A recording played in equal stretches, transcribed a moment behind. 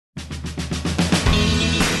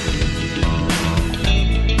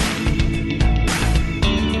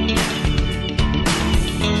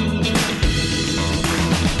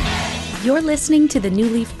You're listening to the New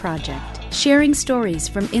Leaf Project, sharing stories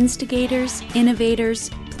from instigators, innovators,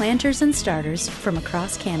 planters, and starters from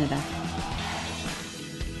across Canada.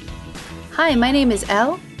 Hi, my name is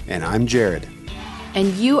Elle. And I'm Jared.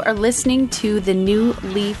 And you are listening to the New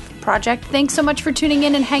Leaf Project. Thanks so much for tuning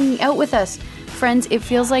in and hanging out with us. Friends, it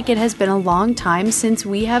feels like it has been a long time since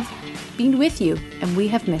we have been with you, and we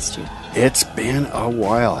have missed you. It's been a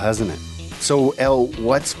while, hasn't it? So, Elle,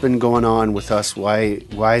 what's been going on with us? Why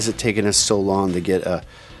is it taking us so long to get a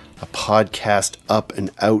podcast up and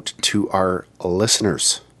out to our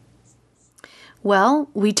listeners? Well,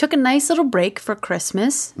 we took a nice little break for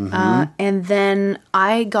Christmas, and then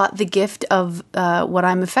I got the gift of what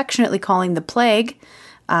I'm affectionately calling the plague,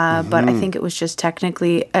 but I think it was just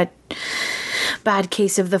technically a bad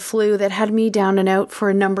case of the flu that had me down and out for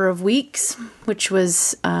a number of weeks, which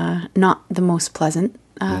was not the most pleasant.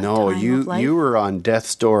 No, you were on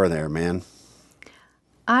death's door there, man.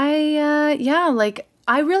 I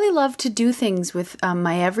really love to do things with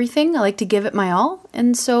my everything. I like to give it my all.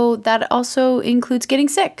 And so that also includes getting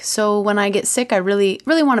sick. So when I get sick, I really,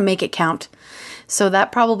 really want to make it count. So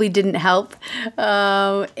that probably didn't help.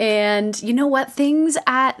 And you know what? Things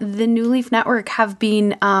at the New Leaf Network have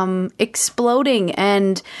been exploding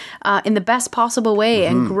and in the best possible way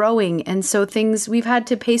and growing. And so we've had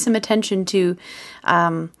to pay some attention to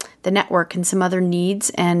the network and some other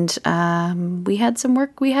needs. And we had some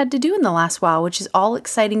work we had to do in the last while, which is all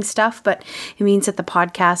exciting stuff. But it means that the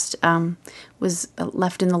podcast was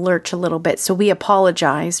left in the lurch a little bit. So we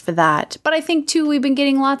apologize for that. But I think, too, we've been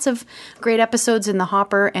getting lots of great episodes in the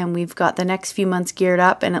hopper, and we've got the next few months geared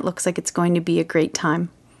up, and it looks like it's going to be a great time.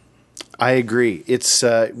 I agree. It's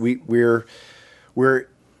we're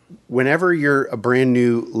whenever you're a brand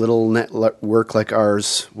new little network like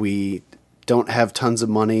ours, we don't have tons of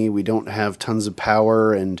money, we don't have tons of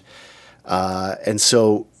power, and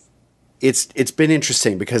so it's been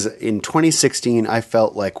interesting because in 2016 I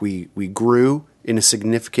felt like we grew in a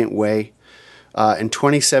significant way. In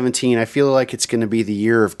 2017, I feel like it's going to be the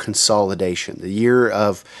year of consolidation, the year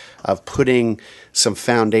of putting some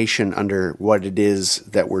foundation under what it is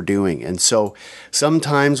that we're doing. And so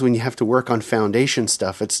sometimes when you have to work on foundation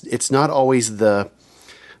stuff, it's not always the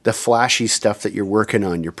flashy stuff that you're working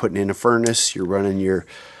on. You're putting in a furnace, you're running your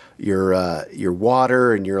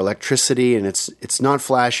water and your electricity, and it's not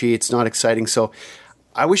flashy, it's not exciting. So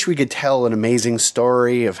I wish we could tell an amazing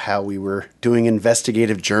story of how we were doing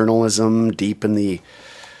investigative journalism deep in the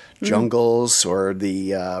jungles or the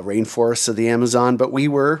rainforests of the Amazon, but we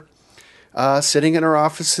were sitting in our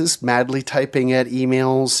offices, madly typing at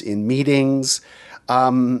emails in meetings.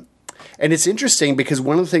 And it's interesting because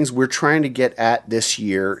one of the things we're trying to get at this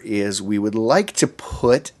year is we would like to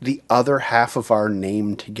put the other half of our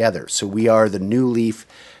name together. So we are the New Leaf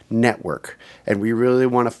Network, and we really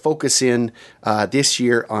want to focus in this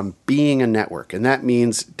year on being a network. And that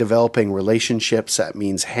means developing relationships. That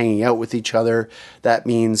means hanging out with each other. That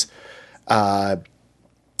means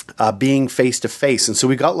being face-to-face. And so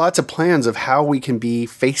we got lots of plans of how we can be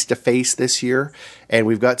face-to-face this year. And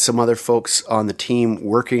we've got some other folks on the team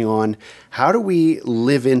working on how do we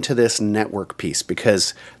live into this network piece?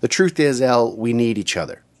 Because the truth is, Elle, we need each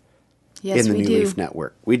other in the New Leaf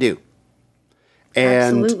Network. We do.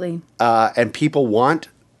 And, absolutely. And people want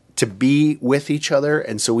to be with each other.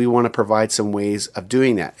 And so we want to provide some ways of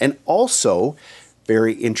doing that. And also,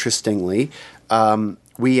 very interestingly,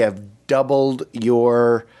 we have doubled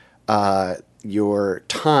your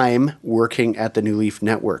time working at the New Leaf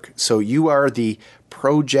Network. So you are the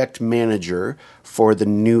project manager for the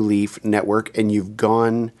New Leaf Network, and you've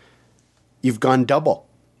gone double.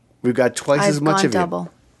 We've got twice as much of you.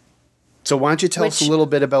 So why don't you tell us a little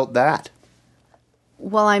bit about that?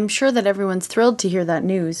 Well, I'm sure that everyone's thrilled to hear that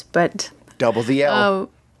news, but double the L.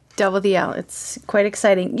 Double the L. It's quite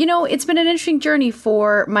exciting. You know, it's been an interesting journey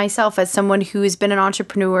for myself as someone who has been an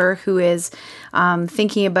entrepreneur, who is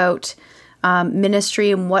thinking about ministry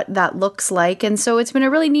and what that looks like. And so it's been a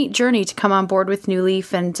really neat journey to come on board with New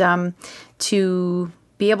Leaf and to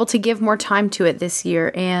be able to give more time to it this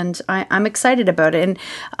year. And I'm excited about it.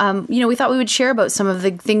 And, we thought we would share about some of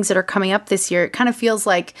the things that are coming up this year. It kind of feels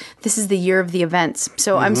like this is the year of the events.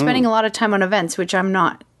 So I'm spending a lot of time on events, which I'm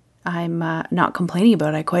not complaining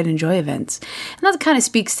about. I quite enjoy events. And that kind of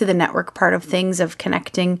speaks to the network part of things, of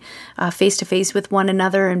connecting face-to-face with one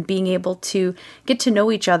another and being able to get to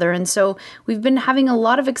know each other. And so we've been having a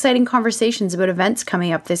lot of exciting conversations about events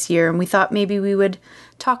coming up this year, and we thought maybe we would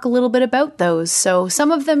talk a little bit about those. So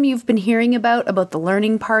some of them you've been hearing about the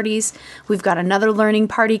learning parties. We've got another learning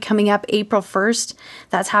party coming up April 1st.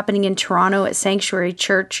 That's happening in Toronto at Sanctuary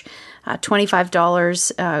Church.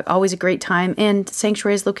 $25. Always a great time. And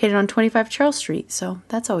Sanctuary is located on 25 Charles Street, so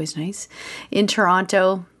that's always nice. In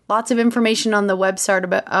Toronto, lots of information on the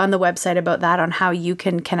website about that, on how you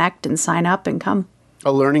can connect and sign up and come.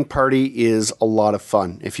 A learning party is a lot of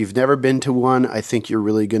fun. If you've never been to one, I think you're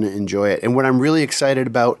really going to enjoy it. And what I'm really excited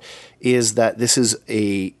about is that this is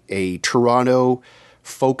a Toronto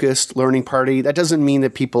focused learning party. That doesn't mean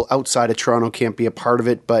that people outside of Toronto can't be a part of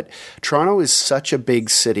it, but Toronto is such a big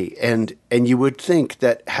city, and you would think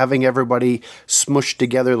that having everybody smushed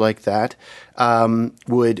together like that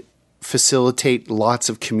would facilitate lots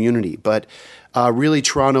of community. But really,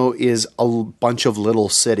 Toronto is a bunch of little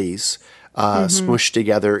cities smushed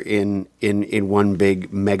together in one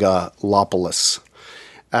big megalopolis.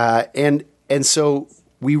 And so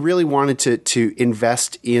we really wanted to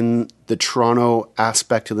invest in the Toronto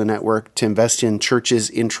aspect of the network, to invest in churches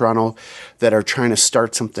in Toronto that are trying to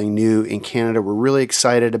start something new in Canada. We're really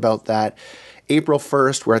excited about that. April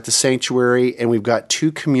 1st, we're at the Sanctuary, and we've got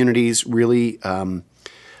two communities really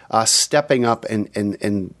stepping up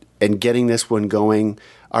and getting this one going.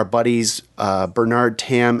 Our buddies Bernard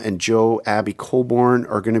Tam and Joe Abby Colborn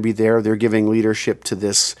are going to be there. They're giving leadership to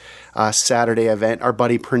this Saturday event. Our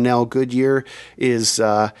buddy Pernell Goodyear is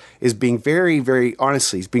being very, very,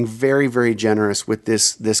 honestly, he's being very, very generous with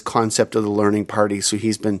this concept of the learning party. So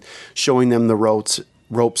he's been showing them the ropes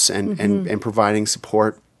and providing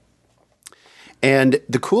support. And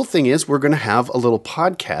the cool thing is, we're going to have a little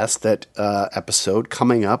podcast episode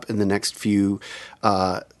coming up in the next few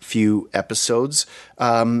episodes,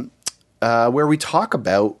 where we talk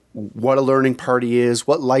about what a learning party is,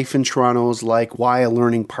 what life in Toronto is like, why a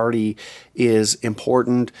learning party is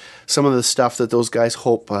important, some of the stuff that those guys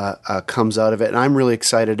hope comes out of it. And I'm really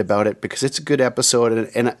excited about it because it's a good episode,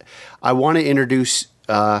 and I want to introduce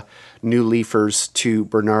new Leafers to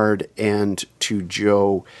Bernard and to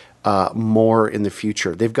Joe more in the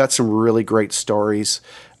future. They've got some really great stories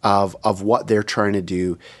of what they're trying to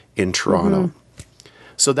do in Toronto.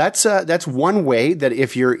 So that's one way that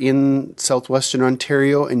if you're in southwestern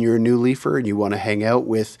Ontario and you're a new Leafer and you want to hang out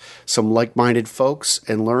with some like-minded folks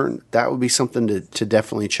and learn, that would be something to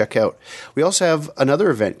definitely check out. We also have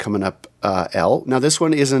another event coming up, Elle. Now, this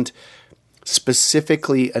one isn't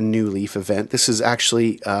specifically a New Leaf event. This is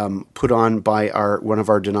actually put on by one of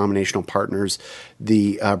our denominational partners,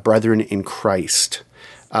 the Brethren in Christ.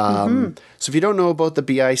 So if you don't know about the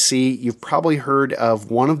BIC, you've probably heard of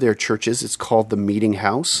one of their churches. It's called the Meeting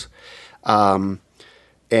House. But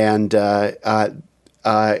the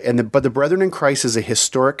Brethren in Christ is a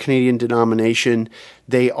historic Canadian denomination.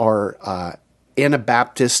 They are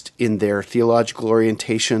Anabaptist in their theological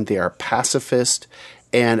orientation. They are pacifist,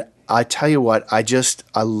 and I tell you what, I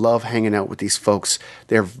love hanging out with these folks.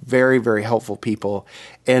 They're very, very helpful people.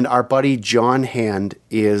 And our buddy John Hand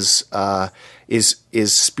is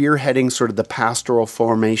spearheading sort of the pastoral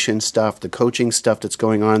formation stuff, the coaching stuff that's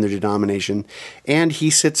going on in their denomination. And he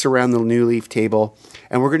sits around the New Leaf table.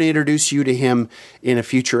 And we're going to introduce you to him in a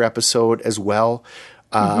future episode as well.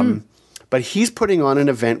 But he's putting on an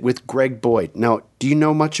event with Greg Boyd. Now, do you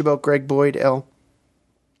know much about Greg Boyd, Elle?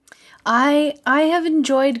 I have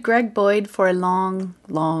enjoyed Greg Boyd for a long,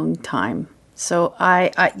 long time. So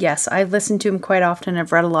yes, I've listened to him quite often.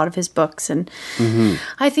 I've read a lot of his books, and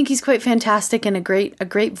I think he's quite fantastic and a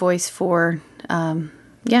great voice for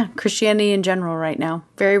Christianity in general right now.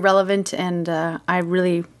 Very relevant, and I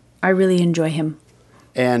really enjoy him.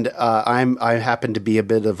 And I happen to be a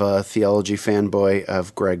bit of a theology fanboy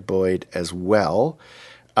of Greg Boyd as well.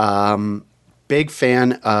 Big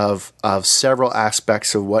fan of several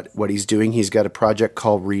aspects of what he's doing. He's got a project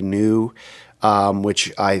called Renew,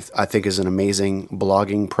 which I think is an amazing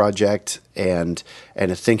blogging project and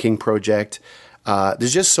a thinking project.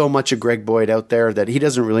 There's just so much of Greg Boyd out there that he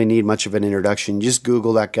doesn't really need much of an introduction. Just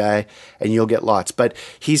Google that guy and you'll get lots. But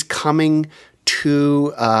he's coming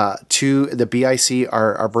to the BIC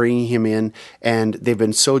are bringing him in, and they've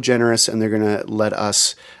been so generous, and they're going to let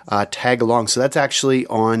us tag along. So that's actually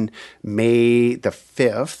on May the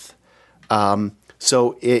 5th.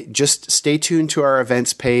 So just stay tuned to our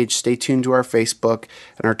events page, stay tuned to our Facebook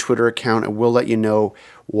and our Twitter account, and we'll let you know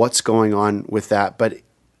what's going on with that. But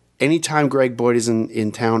anytime Greg Boyd is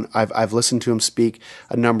in town, I've listened to him speak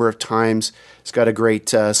a number of times. He's got a great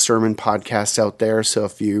sermon podcast out there, so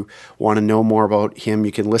if you want to know more about him,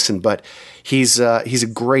 you can listen. But he's a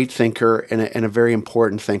great thinker and a very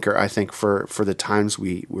important thinker, I think, for the times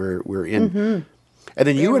we're in. And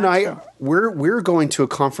then you and I, we're going to a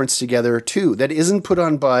conference together too that isn't put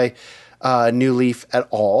on by New Leaf at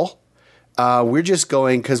all. We're just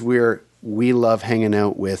going because we're we love hanging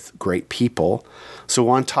out with great people. So,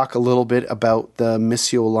 want to talk a little bit about the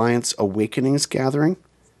Missio Alliance Awakenings Gathering?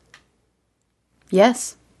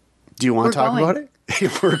 Yes. Do you want to talk about it?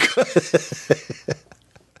 We're good.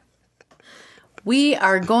 We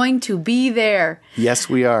are going to be there. Yes,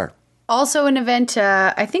 we are. Also an event,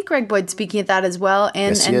 I think Greg Boyd's speaking at that as well,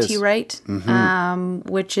 and Yes, he NT is. Wright,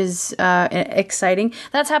 which is exciting.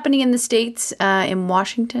 That's happening in the States, in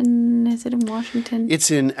Washington. Is it in Washington?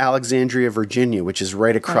 It's in Alexandria, Virginia, which is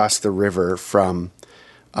right across the river from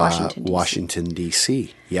Washington,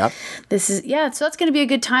 D.C. Yep. So that's going to be a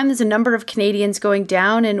good time. There's a number of Canadians going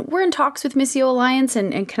down, and we're in talks with Missio Alliance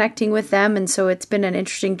and connecting with them. And so it's been an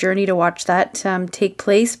interesting journey to watch that take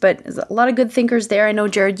place. But there's a lot of good thinkers there. I know,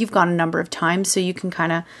 Jared, you've gone a number of times, so you can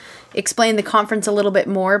kind of explain the conference a little bit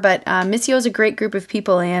more. But Missio is a great group of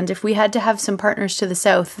people, and if we had to have some partners to the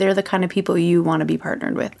south, they're the kind of people you want to be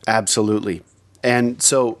partnered with. Absolutely. And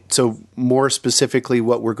so more specifically,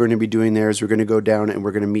 what we're going to be doing there is we're going to go down and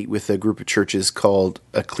we're going to meet with a group of churches called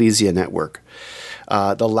Ecclesia Network.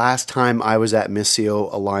 The last time I was at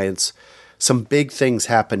Missio Alliance, some big things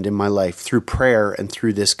happened in my life through prayer and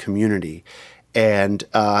through this community. And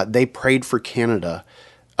they prayed for Canada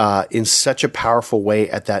in such a powerful way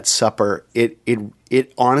at that supper. It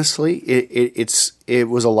honestly, it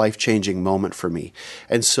was a life-changing moment for me.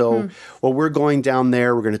 And so while we're going down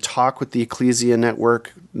there, we're going to talk with the Ecclesia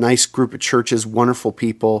Network, nice group of churches, wonderful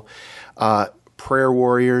people, prayer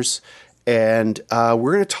warriors, and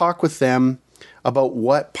we're going to talk with them about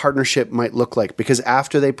what partnership might look like. Because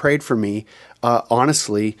after they prayed for me,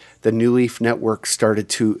 honestly, the New Leaf Network started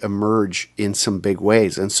to emerge in some big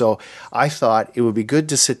ways. And so I thought it would be good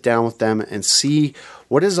to sit down with them and see,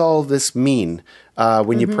 what does all this mean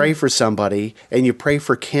when you pray for somebody and you pray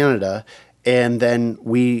for Canada, and then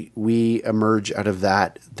we emerge out of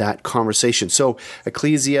that conversation. So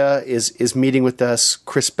Ecclesia is meeting with us.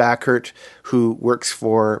 Chris Backert, who works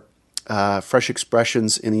for Fresh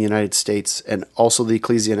Expressions in the United States and also the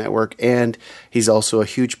Ecclesia Network, and he's also a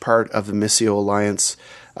huge part of the Missio Alliance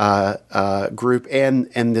group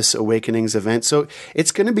and this Awakenings event. So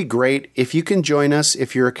it's going to be great. If you can join us,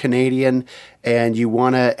 if you're a Canadian and you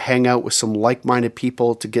want to hang out with some like-minded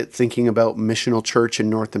people to get thinking about missional church in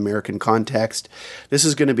North American context, this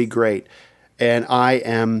is going to be great. And I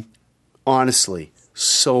am honestly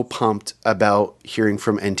so pumped about hearing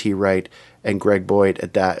from NT Wright and Greg Boyd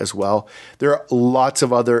at that as well. There are lots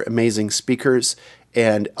of other amazing speakers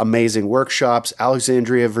and amazing workshops.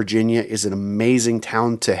 Alexandria, Virginia is an amazing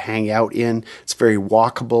town to hang out in. It's a very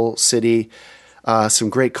walkable city. Some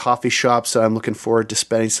great coffee shops that I'm looking forward to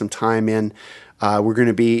spending some time in. We're going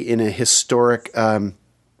to be in a historic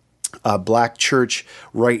black church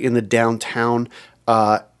right in the downtown.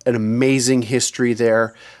 An amazing history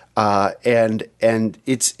there. And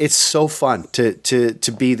it's so fun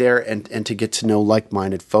to be there and to get to know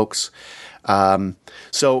like-minded folks.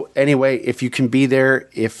 So anyway, if you can be there,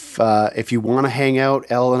 if you want to hang out,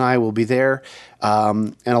 Elle and I will be there,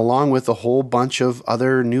 and along with a whole bunch of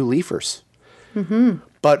other new Leafers. Mm-hmm.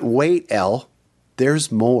 But wait, Elle,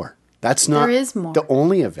 there's more. That's not the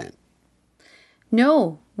only event.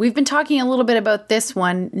 No. We've been talking a little bit about this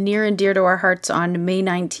one, near and dear to our hearts, on May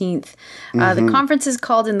 19th. The conference is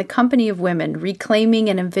called In the Company of Women, Reclaiming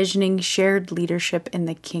and Envisioning Shared Leadership in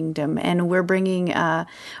the Kingdom. And we're bringing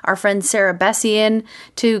our friend Sarah Bessie in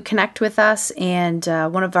to connect with us. And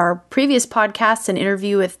one of our previous podcasts, an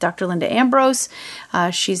interview with Dr. Linda Ambrose.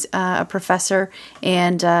 She's a professor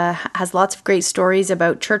and has lots of great stories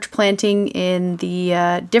about church planting in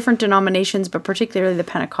the different denominations, but particularly the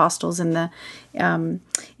Pentecostals in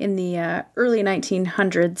the early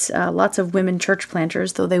 1900s, lots of women church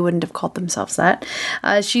planters, though they wouldn't have called themselves that.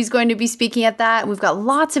 She's going to be speaking at that. We've got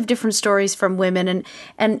lots of different stories from women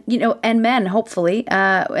and men, hopefully.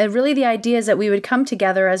 And really the idea is that we would come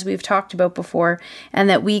together, as we've talked about before, and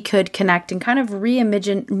that we could connect and kind of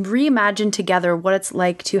reimagine together what it's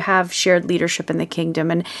like to have shared leadership in the kingdom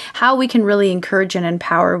and how we can really encourage and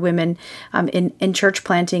empower women in church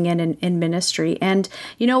planting and in ministry. And,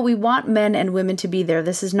 we want men and women to be there.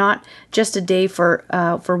 This is not just a day for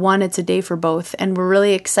one, it's a day for both. And we're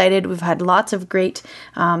really excited. We've had lots of great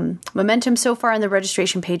momentum so far, and the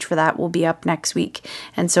registration page for that will be up next week.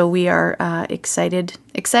 And so we are excited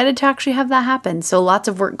to actually have that happen. So lots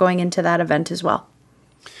of work going into that event as well.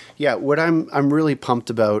 Yeah, what I'm really pumped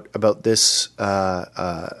about this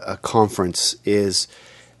conference is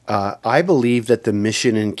I believe that the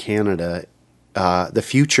mission in Canada, the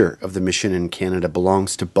future of the mission in Canada,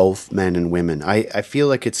 belongs to both men and women. I feel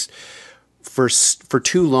like it's for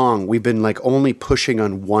too long we've been like only pushing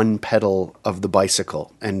on one pedal of the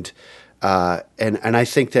bicycle, and And I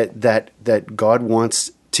think that God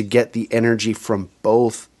wants to get the energy from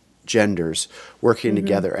both genders working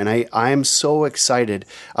together. And I am so excited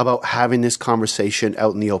about having this conversation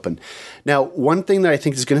out in the open. Now, one thing that I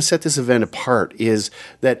think is going to set this event apart is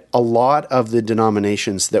that a lot of the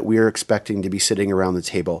denominations that we are expecting to be sitting around the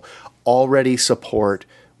table already support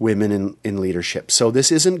women in leadership. So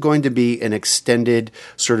this isn't going to be an extended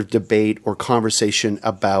sort of debate or conversation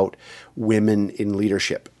about women in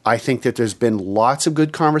leadership. I think that there's been lots of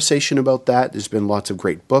good conversation about that. There's been lots of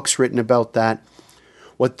great books written about that.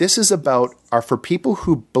 What this is about are for people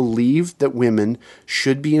who believe that women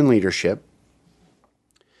should be in leadership.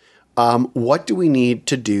 What do we need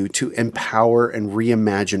to do to empower and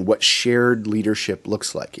reimagine what shared leadership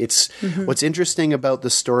looks like? It's what's interesting about the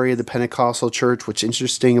story of the Pentecostal church, what's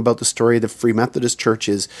interesting about the story of the Free Methodist church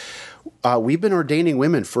is we've been ordaining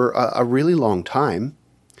women for a really long time,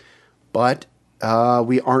 but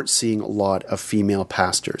we aren't seeing a lot of female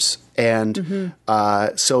pastors. And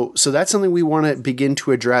so that's something we want to begin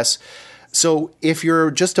to address. So if you're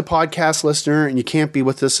just a podcast listener and you can't be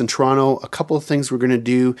with us in Toronto, a couple of things we're going to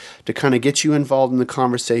do to kind of get you involved in the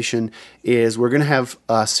conversation is we're going to have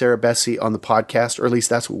Sarah Bessie on the podcast, or at least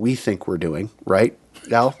that's what we think we're doing, right,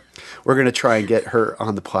 Elle? We're going to try and get her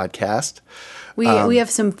on the podcast. We have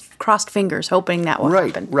some crossed fingers hoping that will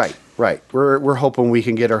happen. Right. We're hoping we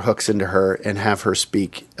can get our hooks into her and have her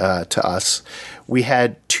speak to us. We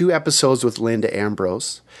had 2 episodes with Linda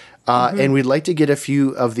Ambrose. And we'd like to get a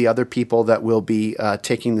few of the other people that will be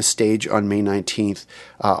taking the stage on May 19th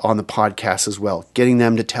on the podcast as well, getting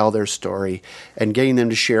them to tell their story and getting them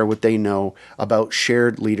to share what they know about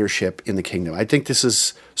shared leadership in the kingdom. I think this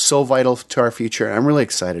is so vital to our future. I'm really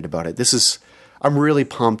excited about it. I'm really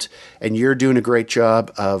pumped, and you're doing a great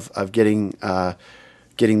job of getting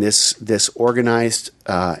this organized,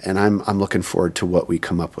 and I'm looking forward to what we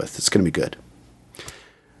come up with. It's going to be good.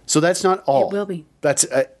 So that's not all. It will be. That's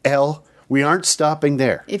Elle. We aren't stopping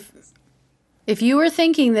there. If you were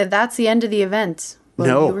thinking that that's the end of the event, well,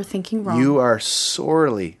 no, you were thinking wrong. You are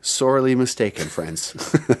sorely mistaken, friends.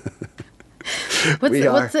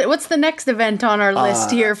 What's the next event on our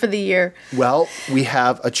list here for the year? Well, we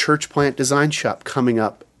have a church plant design shop coming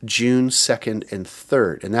up June 2nd and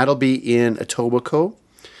 3rd, and that'll be in Etobicoke.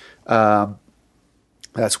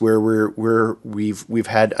 That's where we've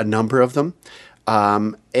had a number of them.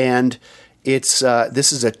 And this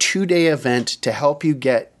is a 2-day event to help you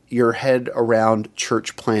get your head around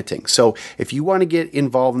church planting. So if you want to get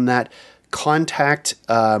involved in that, contact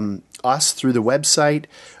us through the website,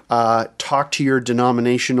 talk to your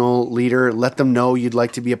denominational leader, let them know you'd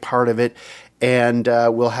like to be a part of it. And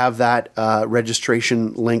we'll have that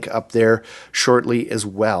registration link up there shortly as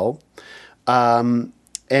well. And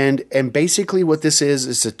basically what this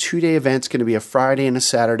is a 2-day event. It's going to be a Friday and a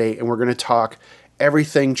Saturday, and we're going to talk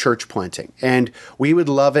everything church planting. And we would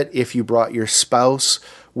love it if you brought your spouse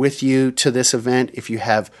with you to this event. If you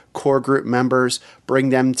have core group members, bring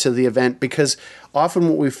them to the event, because often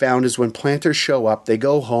what we've found is when planters show up, they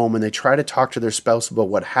go home and they try to talk to their spouse about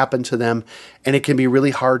what happened to them, and it can be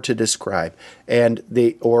really hard to describe. And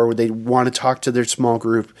they want to talk to their small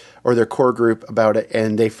group or their core group about it,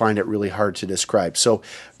 and they find it really hard to describe. So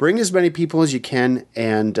bring as many people as you can,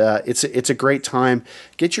 and it's a great time.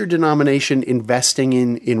 Get your denomination investing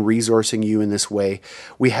in resourcing you in this way.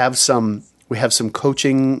 We have some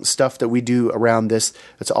coaching stuff that we do around this.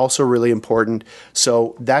 That's also really important.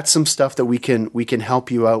 So that's some stuff that we can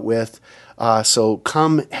help you out with. So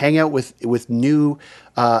come hang out with new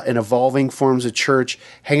and evolving forms of church.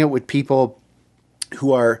 Hang out with people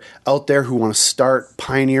who are out there who want to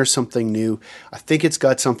pioneer something new. I think it's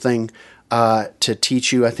got something to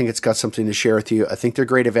teach you. I think it's got something to share with you. I think they're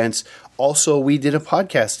great events. Also, we did a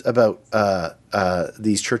podcast about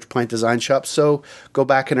these church plant design shops. So go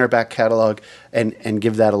back in our back catalog and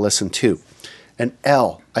give that a listen too. And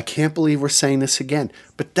Elle, I can't believe we're saying this again,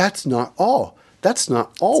 but that's not all. That's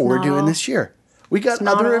not all we're doing this year. We got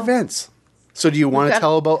other events. So do you want to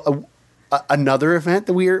tell about another event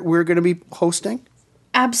that we're going to be hosting?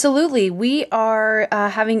 Absolutely. We are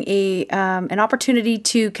having an opportunity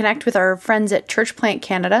to connect with our friends at Church Plant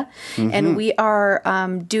Canada, and we are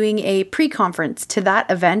doing a pre-conference to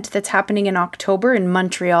that event that's happening in October in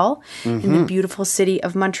Montreal, in the beautiful city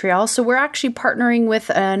of Montreal. So we're actually partnering with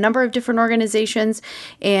a number of different organizations,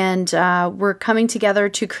 and we're coming together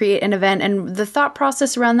to create an event. And the thought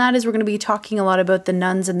process around that is we're going to be talking a lot about the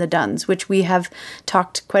nuns and the duns, which we have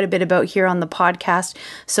talked quite a bit about here on the podcast.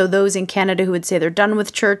 So those in Canada who would say they're done with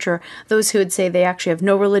with church, or those who would say they actually have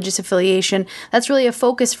no religious affiliation. That's really a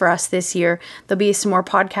focus for us this year. There'll be some more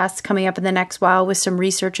podcasts coming up in the next while with some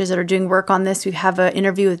researchers that are doing work on this. We have an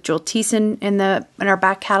interview with Joel Thiessen in our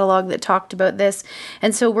back catalog that talked about this.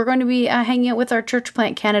 And so we're going to be hanging out with our Church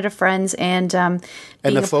Plant Canada friends and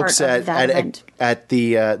the folks at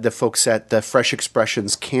the folks at the Fresh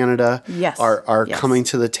Expressions Canada are coming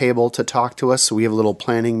to the table to talk to us. So we have a little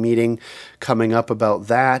planning meeting coming up about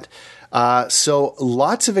that. So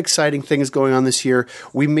lots of exciting things going on this year.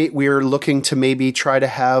 We are looking to maybe try to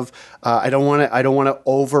have. I don't want to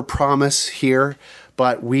overpromise here,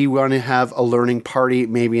 but we want to have a learning party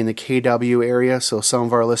maybe in the KW area. So some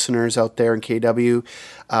of our listeners out there in KW,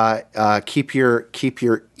 keep your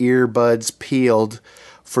earbuds peeled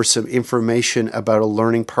for some information about a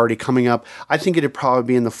learning party coming up. I think it'd probably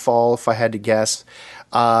be in the fall if I had to guess.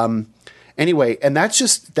 Anyway, and that's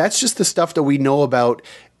just the stuff that we know about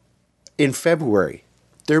in February.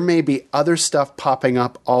 There may be other stuff popping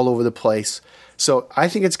up all over the place. So I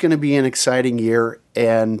think it's going to be an exciting year,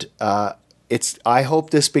 and I hope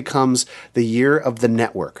this becomes the year of the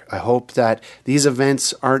network. I hope that these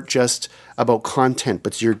events aren't just about content,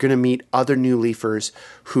 but you're going to meet other new Leafers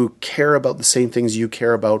who care about the same things you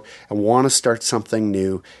care about and want to start something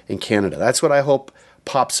new in Canada. That's what I hope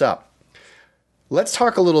pops up. Let's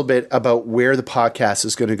talk a little bit about where the podcast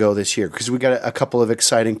is going to go this year, because we got a couple of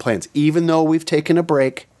exciting plans. Even though we've taken a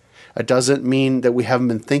break, it doesn't mean that we haven't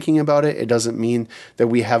been thinking about it. It doesn't mean that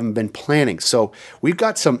we haven't been planning. So we've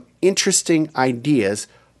got some interesting ideas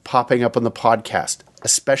popping up on the podcast,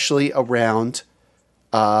 especially around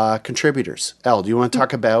contributors. Elle, do you want to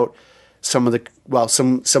talk about some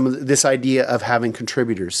of this idea of having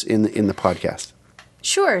contributors in the podcast?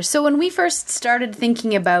 Sure. So when we first started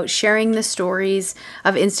thinking about sharing the stories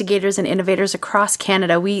of instigators and innovators across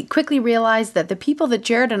Canada, we quickly realized that the people that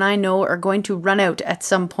Jared and I know are going to run out at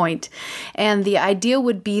some point. And the idea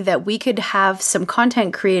would be that we could have some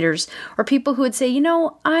content creators or people who would say,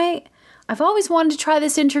 I've always wanted to try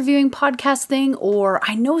this interviewing podcast thing, or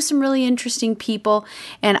I know some really interesting people,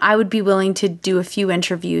 and I would be willing to do a few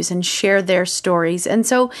interviews and share their stories. And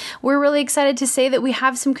so we're really excited to say that we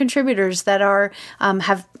have some contributors that are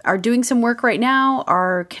doing some work right now,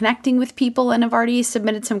 are connecting with people, and have already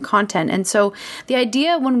submitted some content. And so the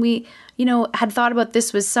idea when we had thought about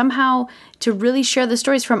this was somehow to really share the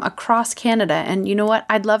stories from across Canada. And you know what?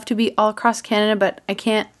 I'd love to be all across Canada, but I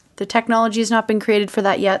can't. The technology has not been created for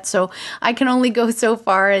that yet, so I can only go so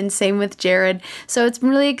far, and same with Jared. So it's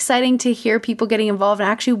really exciting to hear people getting involved and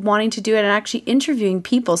actually wanting to do it and actually interviewing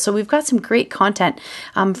people. So we've got some great content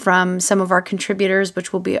from some of our contributors,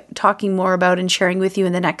 which we'll be talking more about and sharing with you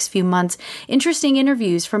in the next few months. Interesting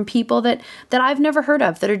interviews from people that I've never heard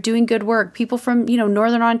of that are doing good work. People from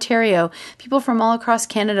Northern Ontario, people from all across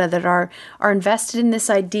Canada that are invested in this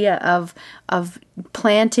idea of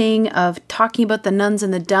planting, of talking about the nuns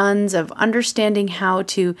and the duns, of understanding how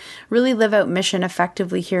to really live out mission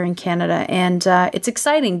effectively here in Canada. And it's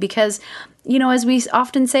exciting because, as we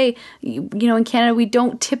often say, in Canada, we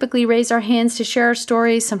don't typically raise our hands to share our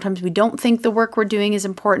stories. Sometimes we don't think the work we're doing is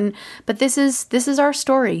important, but this is our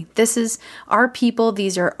story. This is our people.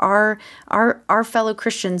 These are our fellow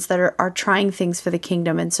Christians that are trying things for the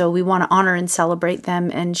kingdom. And so we want to honor and celebrate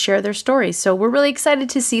them and share their stories. So we're really excited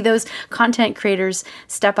to see those content creators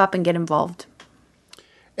step up and get involved.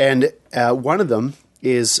 And one of them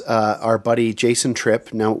is our buddy Jason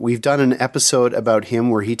Tripp. Now, we've done an episode about him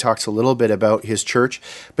where he talks a little bit about his church,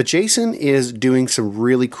 but Jason is doing some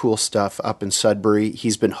really cool stuff up in Sudbury.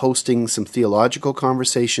 He's been hosting some theological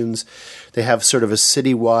conversations. They have sort of a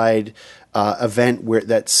citywide event where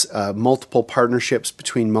that's multiple partnerships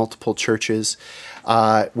between multiple churches.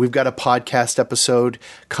 We've got a podcast episode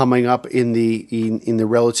coming up in the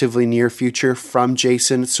relatively near future from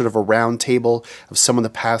Jason. It's sort of a round table of some of the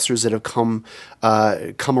pastors that have come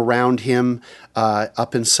around him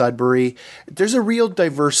up in Sudbury. There's a real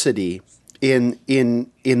diversity in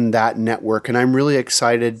that network, and I'm really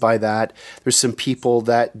excited by that. There's some people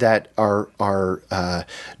that are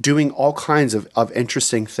doing all kinds of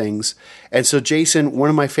interesting things. And so Jason, one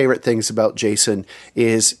of my favorite things about Jason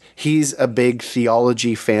is he's a big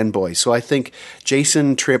theology fanboy. So I think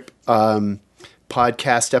Jason Tripp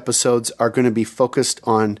podcast episodes are going to be focused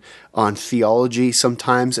on theology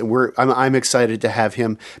sometimes, and I'm excited to have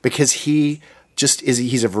him because he's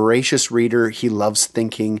a voracious reader. He loves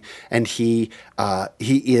thinking, and he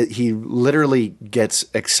literally gets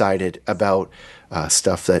excited about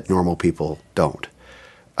stuff that normal people don't.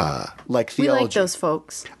 Like theology. We like those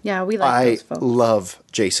folks. Yeah, we like those folks. I love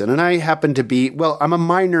Jason, and I happen to be, I'm a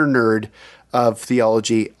minor nerd of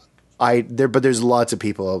theology. but there's lots of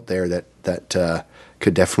people out there that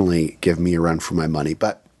could definitely give me a run for my money.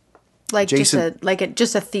 But Like Jason,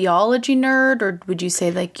 just a theology nerd, or would you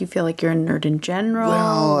say like you feel like you're a nerd in general?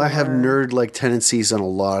 well, I have or nerd-like tendencies on a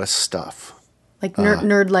lot of stuff. like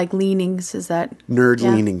nerd like leanings. Is that Nerd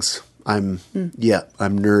yeah? leanings. I'm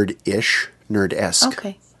nerd-ish, nerd-esque.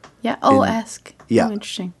 Okay. Yeah. Oh, esque. Yeah. Oh,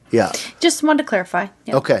 interesting. Yeah. Just wanted to clarify.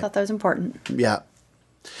 Yeah, Okay. thought that was important. Yeah.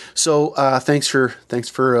 So thanks for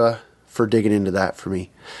digging into that for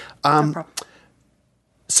me. No problem.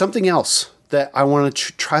 Something else that I want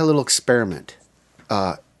to try a little experiment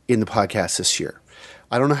in the podcast this year.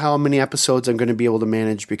 I don't know how many episodes I'm going to be able to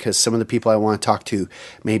manage because some of the people I want to talk to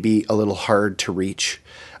may be a little hard to reach.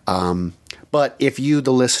 But if you,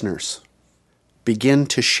 the listeners, begin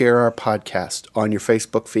to share our podcast on your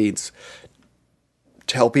Facebook feeds,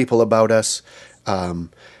 tell people about us,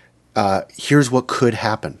 here's what could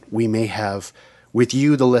happen. We may have, with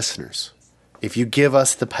you, the listeners, if you give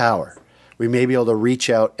us the power, we may be able to reach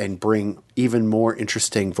out and bring even more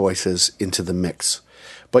interesting voices into the mix.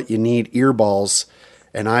 But you need earballs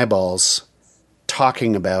and eyeballs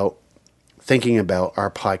thinking about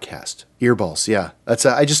our podcast. Earballs, yeah.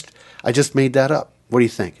 I just made that up. What do you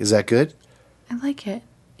think? Is that good? I like it.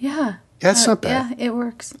 Yeah. Yeah, it's not bad. Yeah, it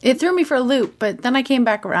works. It threw me for a loop, but then I came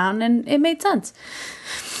back around and it made sense.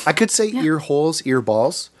 I could say ear holes, ear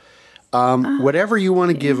balls. Whatever you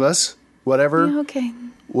want to give us, whatever. Yeah, okay.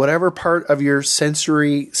 Whatever part of your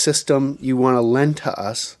sensory system you want to lend to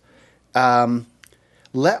us,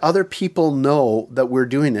 let other people know that we're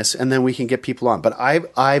doing this, and then we can get people on. But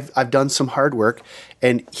I've done some hard work,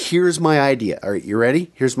 and here's my idea. All right, you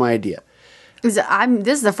ready? Here's my idea. This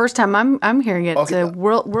is the first time I'm hearing it. Okay. It's a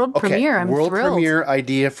world premiere. I'm world thrilled. premiere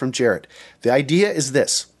idea from Jared. The idea is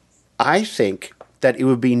this. I think that it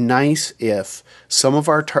would be nice if some of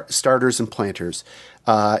our starters and planters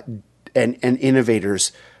and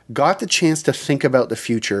innovators got the chance to think about the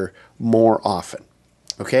future more often.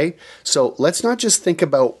 Okay? So let's not just think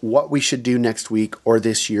about what we should do next week or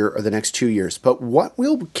this year or the next 2 years, but what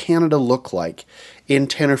will Canada look like in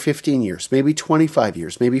 10 or 15 years, maybe 25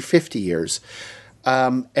 years, maybe 50 years.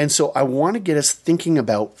 And so I want to get us thinking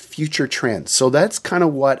about future trends. So that's kind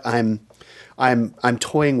of what I'm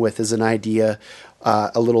toying with as an idea.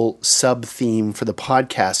 A little sub-theme for the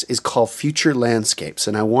podcast is called Future Landscapes.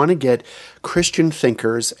 And I want to get Christian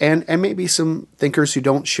thinkers and maybe some thinkers who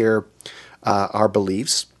don't share our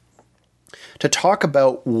beliefs to talk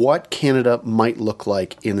about what Canada might look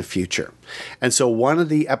like in the future. And so one of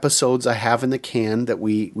the episodes I have in the can that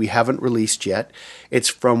we haven't released yet, it's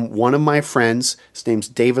from one of my friends. His name's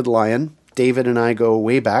David Lyon. David and I go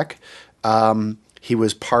way back. He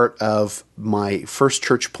was part of my first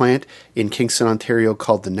church plant in Kingston, Ontario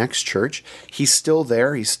called The Next Church. He's still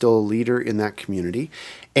there. He's still a leader in that community.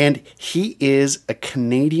 And he is a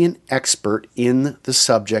Canadian expert in the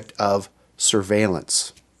subject of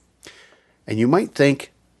surveillance. And you might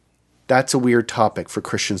think that's a weird topic for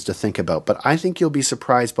Christians to think about, but I think you'll be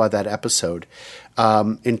surprised by that episode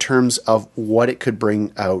in terms of what it could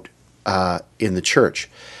bring out in the church.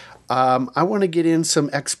 I want to get in some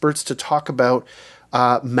experts to talk about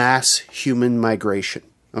mass human migration.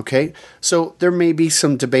 Okay, so there may be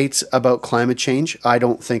some debates about climate change. I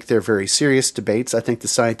don't think they're very serious debates. I think the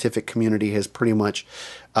scientific community has pretty much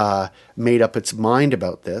made up its mind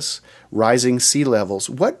about this. Rising sea levels.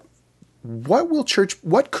 What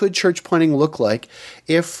could church planting look like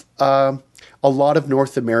if a lot of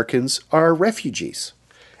North Americans are refugees?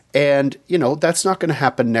 And, that's not going to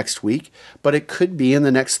happen next week, but it could be in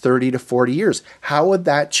the next 30 to 40 years. How would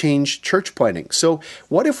that change church planting? So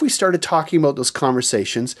what if we started talking about those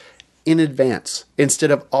conversations in advance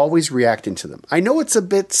instead of always reacting to them? I know it's a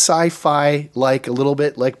bit sci-fi, like a little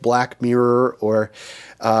bit like Black Mirror or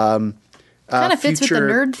kind of fits with the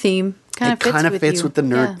nerd theme. Kind of fits with the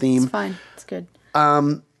nerd theme. It's fine. It's good.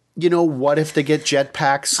 What if they get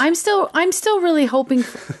jetpacks? I'm still really hoping.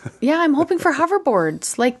 I'm hoping for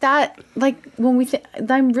hoverboards like that. Like when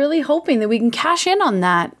I'm really hoping that we can cash in on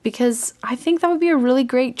that because I think that would be a really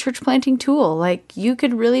great church planting tool. Like you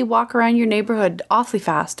could really walk around your neighborhood awfully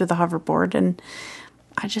fast with a hoverboard, and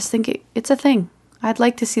I just think it's a thing. I'd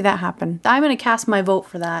like to see that happen. I'm going to cast my vote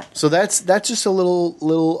for that. So that's just a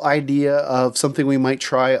little idea of something we might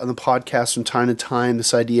try on the podcast from time to time.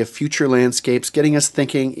 This idea of future landscapes, getting us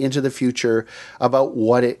thinking into the future about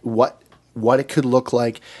what it could look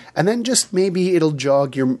like, and then just maybe it'll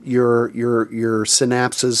jog your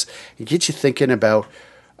synapses and get you thinking about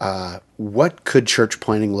what could church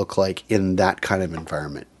planting look like in that kind of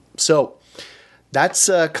environment. So that's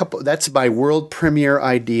my world premiere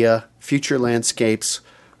idea. Future Landscapes,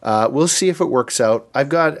 we'll see if it works out. I've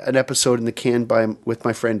got an episode in the can with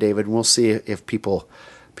my friend David, and we'll see if people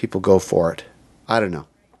go for it. I don't know.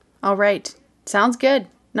 All right. Sounds good.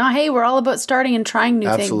 No, hey, we're all about starting and trying new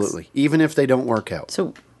things. Absolutely. Even if they don't work out.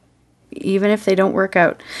 So even if they don't work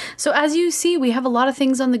out. So as you see, we have a lot of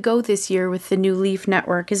things on the go this year with the new Leaf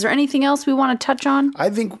Network. Is there anything else we want to touch on? I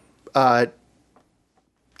think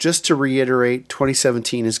just to reiterate,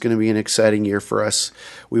 2017 is going to be an exciting year for us.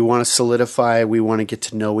 We want to solidify. We want to get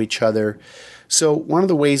to know each other. So one of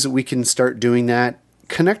the ways that we can start doing that,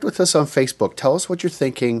 connect with us on Facebook. Tell us what you're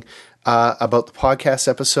thinking about the podcast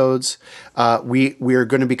episodes. We are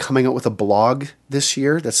going to be coming out with a blog this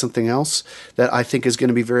year. That's something else that I think is going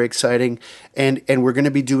to be very exciting. And we're going to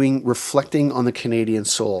be reflecting on the Canadian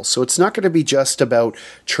soul. So it's not going to be just about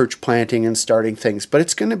church planting and starting things, but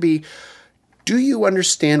it's going to be, do you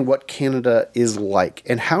understand what Canada is like,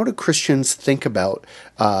 and how do Christians think about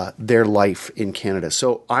their life in Canada?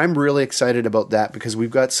 So I'm really excited about that because we've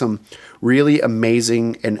got some really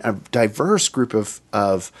amazing and a diverse group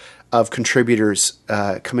of contributors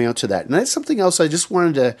coming out to that. And that's something else I just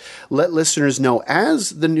wanted to let listeners know.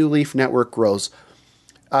 As the New Leaf Network grows,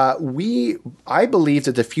 I believe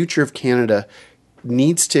that the future of Canada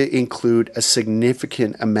needs to include a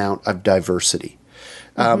significant amount of diversity.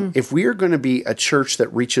 If we are going to be a church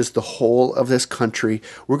that reaches the whole of this country,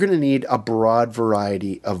 we're going to need a broad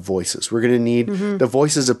variety of voices. We're going to need the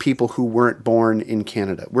voices of people who weren't born in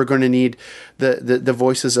Canada. We're going to need the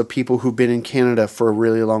voices of people who've been in Canada for a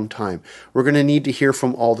really long time. We're going to need to hear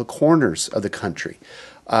from all the corners of the country.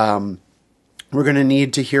 We're going to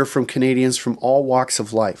need to hear from Canadians from all walks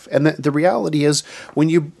of life. And the reality is, when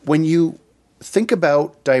you think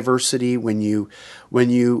about diversity, when you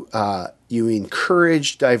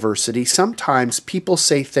encourage diversity, sometimes people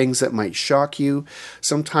say things that might shock you.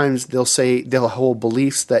 Sometimes they'll hold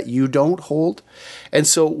beliefs that you don't hold. And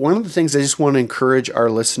so one of the things I just want to encourage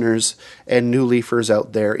our listeners and new leafers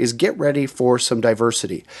out there is get ready for some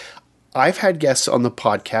diversity. I've had guests on the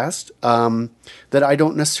podcast that I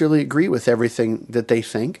don't necessarily agree with everything that they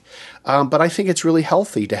think, but I think it's really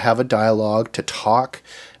healthy to have a dialogue, to talk,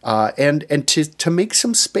 and to make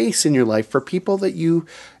some space in your life for people that you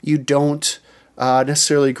don't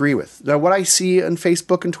necessarily agree with. Now, what I see on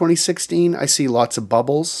Facebook in 2016, I see lots of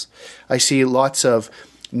bubbles. I see lots of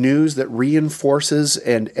news that reinforces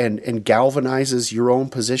and galvanizes your own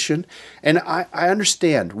position. And I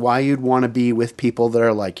understand why you'd want to be with people that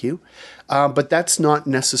are like you, but that's not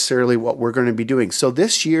necessarily what we're going to be doing. So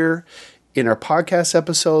this year, in our podcast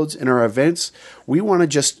episodes, in our events, we want to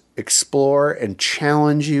just explore and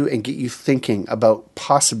challenge you and get you thinking about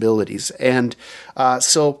possibilities. And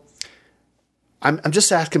so I'm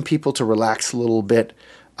just asking people to relax a little bit,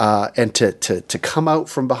 and to come out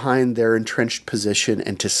from behind their entrenched position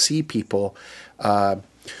and to see people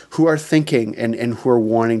who are thinking and who are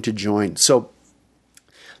wanting to join. So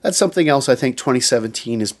that's something else I think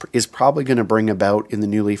 2017 is probably going to bring about in the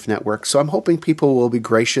New Leaf Network. So I'm hoping people will be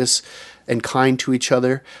gracious and kind to each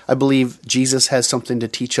other. I believe Jesus has something to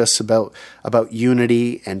teach us about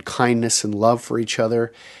unity and kindness and love for each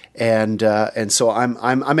other. And so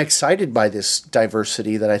I'm excited by this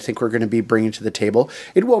diversity that I think we're going to be bringing to the table.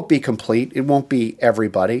 It won't be complete. It won't be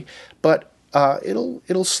everybody, but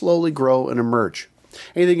it'll slowly grow and emerge.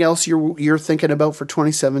 Anything else you're thinking about for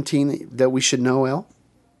 2017 that we should know, Elle?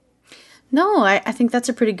 No, I think that's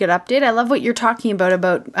a pretty good update. I love what you're talking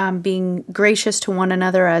about being gracious to one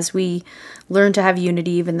another as we learn to have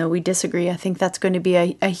unity, even though we disagree. I think that's going to be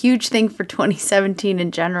a huge thing for 2017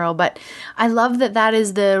 in general. But I love that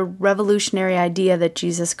is the revolutionary idea that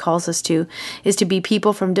Jesus calls us to, is to be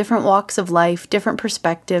people from different walks of life, different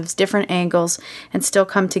perspectives, different angles, and still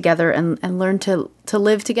come together and learn to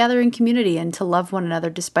live together in community and to love one another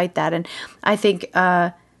despite that. And I think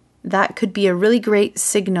that could be a really great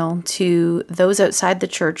signal to those outside the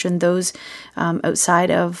church and those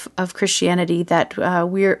outside of Christianity that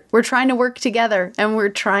we're trying to work together and we're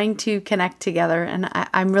trying to connect together. And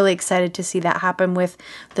I'm really excited to see that happen with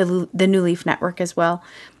the New Leaf Network as well.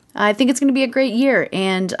 I think it's going to be a great year,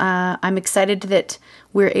 and I'm excited that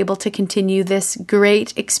we're able to continue this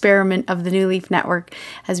great experiment of the New Leaf Network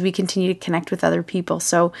as we continue to connect with other people.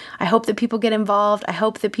 So I hope that people get involved. I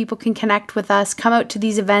hope that people can connect with us, come out to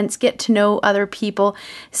these events, get to know other people,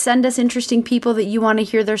 send us interesting people that you want to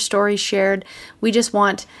hear their stories shared. We just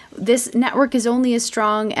want, this network is only as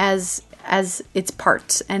strong as its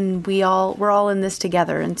parts, and we're all in this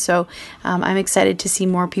together. And so I'm excited to see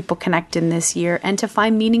more people connect in this year and to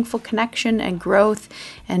find meaningful connection and growth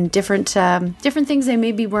and different things they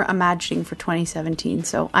maybe weren't imagining for 2017.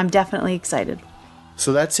 So I'm definitely excited.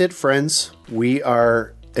 So that's it, friends. We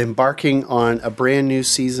are embarking on a brand new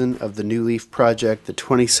season of the New Leaf Project, the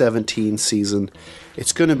 2017 season.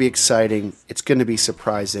 It's going to be exciting. It's going to be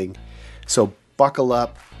surprising. So buckle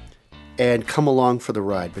up and come along for the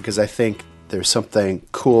ride, because I think there's something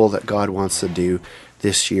cool that God wants to do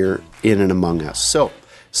this year in and among us. So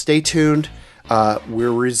stay tuned.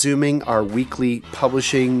 We're resuming our weekly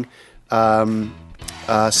publishing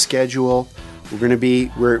schedule. You're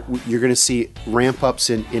going to see ramp ups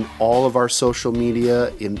in all of our social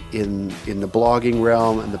media, in the blogging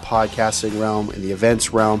realm, and the podcasting realm, and the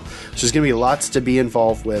events realm. So there's going to be lots to be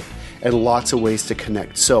involved with and lots of ways to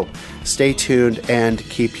connect. So stay tuned and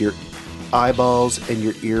keep your eyeballs and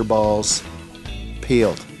your earballs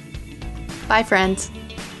peeled. Bye, friends.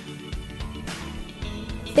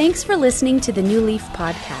 Thanks for listening to the New Leaf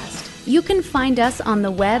Podcast. You can find us on the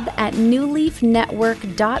web at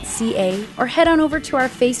newleafnetwork.ca or head on over to our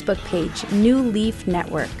Facebook page, New Leaf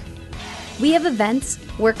Network. We have events,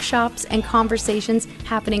 workshops, and conversations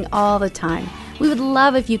happening all the time. We would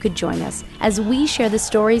love if you could join us as we share the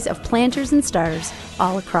stories of planters and starters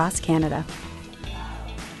all across Canada.